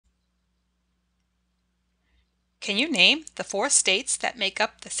Can you name the 4 states that make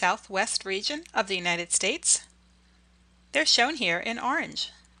up the southwest region of the United States? They're shown here in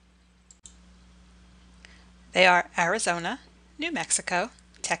orange. They are Arizona, New Mexico,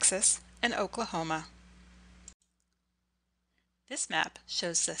 Texas, and Oklahoma. This map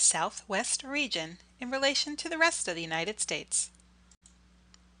shows the southwest region in relation to the rest of the United States.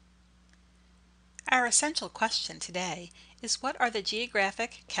 Our essential question today is, what are the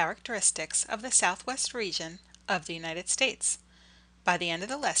geographic characteristics of the southwest region of the United States? By the end of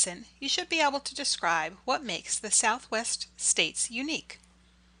the lesson, you should be able to describe what makes the southwest states unique.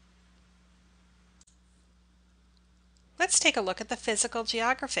 Let's take a look at the physical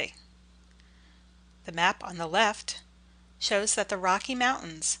geography. The map on the left shows that the Rocky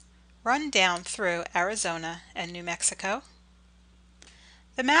Mountains run down through Arizona and New Mexico.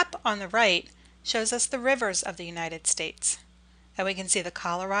 The map on the right shows us the rivers of the United States, and we can see the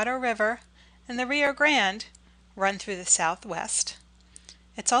Colorado River and the Rio Grande run through the southwest.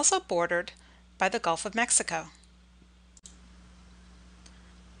 It's also bordered by the Gulf of Mexico.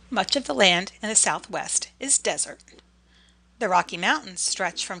 Much of the land in the southwest is desert. The Rocky Mountains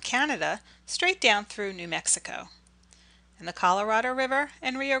stretch from Canada straight down through New Mexico, and the Colorado River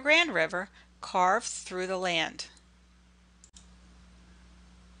and Rio Grande River carve through the land.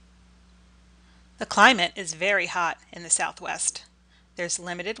 The climate is very hot in the southwest. There's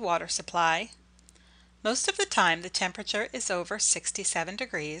limited water supply. Most of the time the temperature is over 67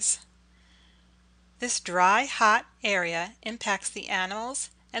 degrees. This dry, hot area impacts the animals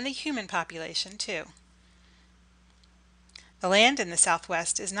and the human population too. The land in the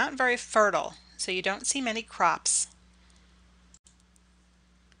southwest is not very fertile, so you don't see many crops.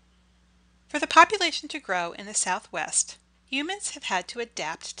 For the population to grow in the southwest, humans have had to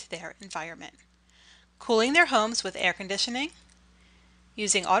adapt to their environment, cooling their homes with air conditioning,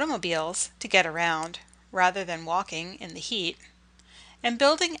 using automobiles to get around rather than walking in the heat, and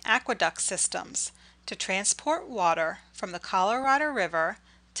building aqueduct systems to transport water from the Colorado River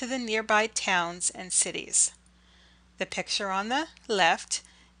to the nearby towns and cities. The picture on the left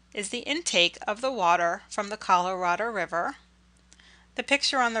is the intake of the water from the Colorado River. The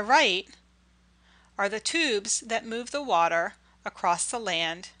picture on the right are the tubes that move the water across the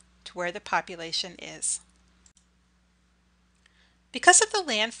land to where the population is. Because of the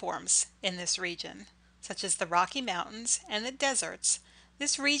landforms in this region, such as the Rocky Mountains and the deserts,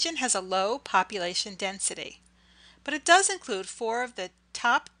 this region has a low population density, but it does include 4 of the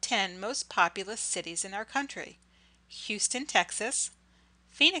top 10 most populous cities in our country: Houston, Texas,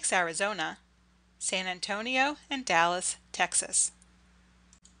 Phoenix, Arizona, San Antonio, and Dallas, Texas.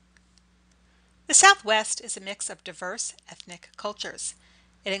 The Southwest is a mix of diverse ethnic cultures.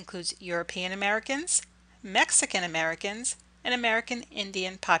 It includes European Americans, Mexican Americans, and American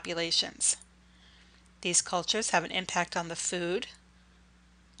Indian populations. These cultures have an impact on the food,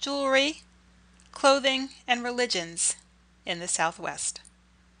 jewelry, clothing, and religions in the Southwest.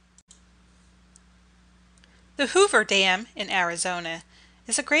 The Hoover Dam in Arizona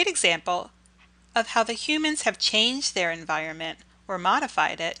is a great example of how the humans have changed their environment or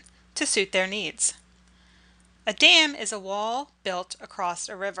modified it to suit their needs. A dam is a wall built across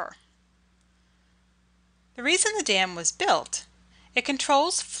a river. The reason the dam was built: it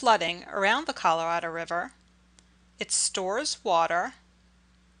controls flooding around the Colorado River, it stores water,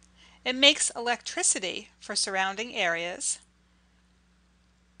 it makes electricity for surrounding areas,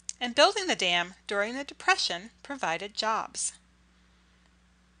 and building the dam during the Depression provided jobs.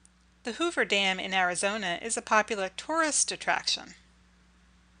 The Hoover Dam in Arizona is a popular tourist attraction.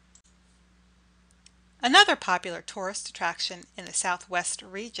 Another popular tourist attraction in the southwest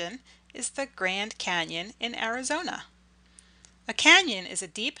region is the Grand Canyon in Arizona. A canyon is a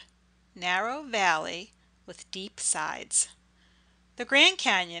deep, narrow valley with deep sides. The Grand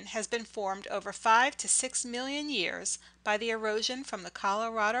Canyon has been formed over 5 to 6 million years by the erosion from the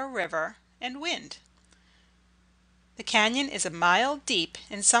Colorado River and wind. The canyon is a mile deep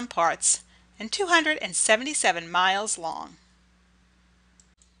in some parts and 277 miles long.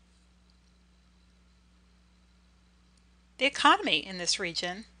 The economy in this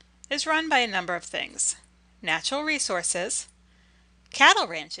region is run by a number of things: natural resources, cattle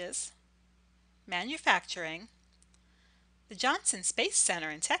ranches, manufacturing, the Johnson Space Center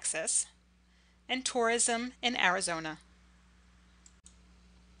in Texas, and tourism in Arizona.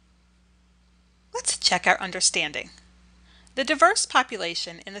 Let's check our understanding. The diverse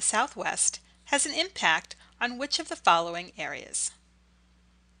population in the Southwest has an impact on which of the following areas: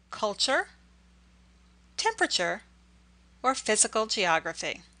 culture, temperature, or physical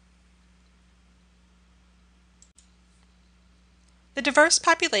geography? The diverse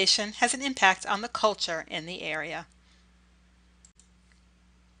population has an impact on the culture in the area.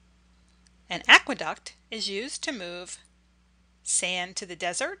 An aqueduct is used to move sand to the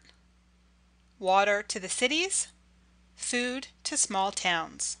desert, water to the cities, food to small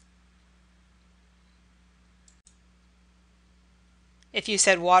towns. If you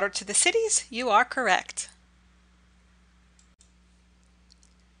said water to the cities, you are correct.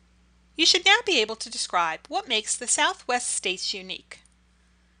 You should now be able to describe what makes the Southwest states unique.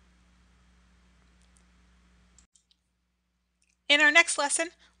 In our next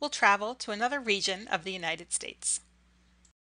lesson, we'll travel to another region of the United States.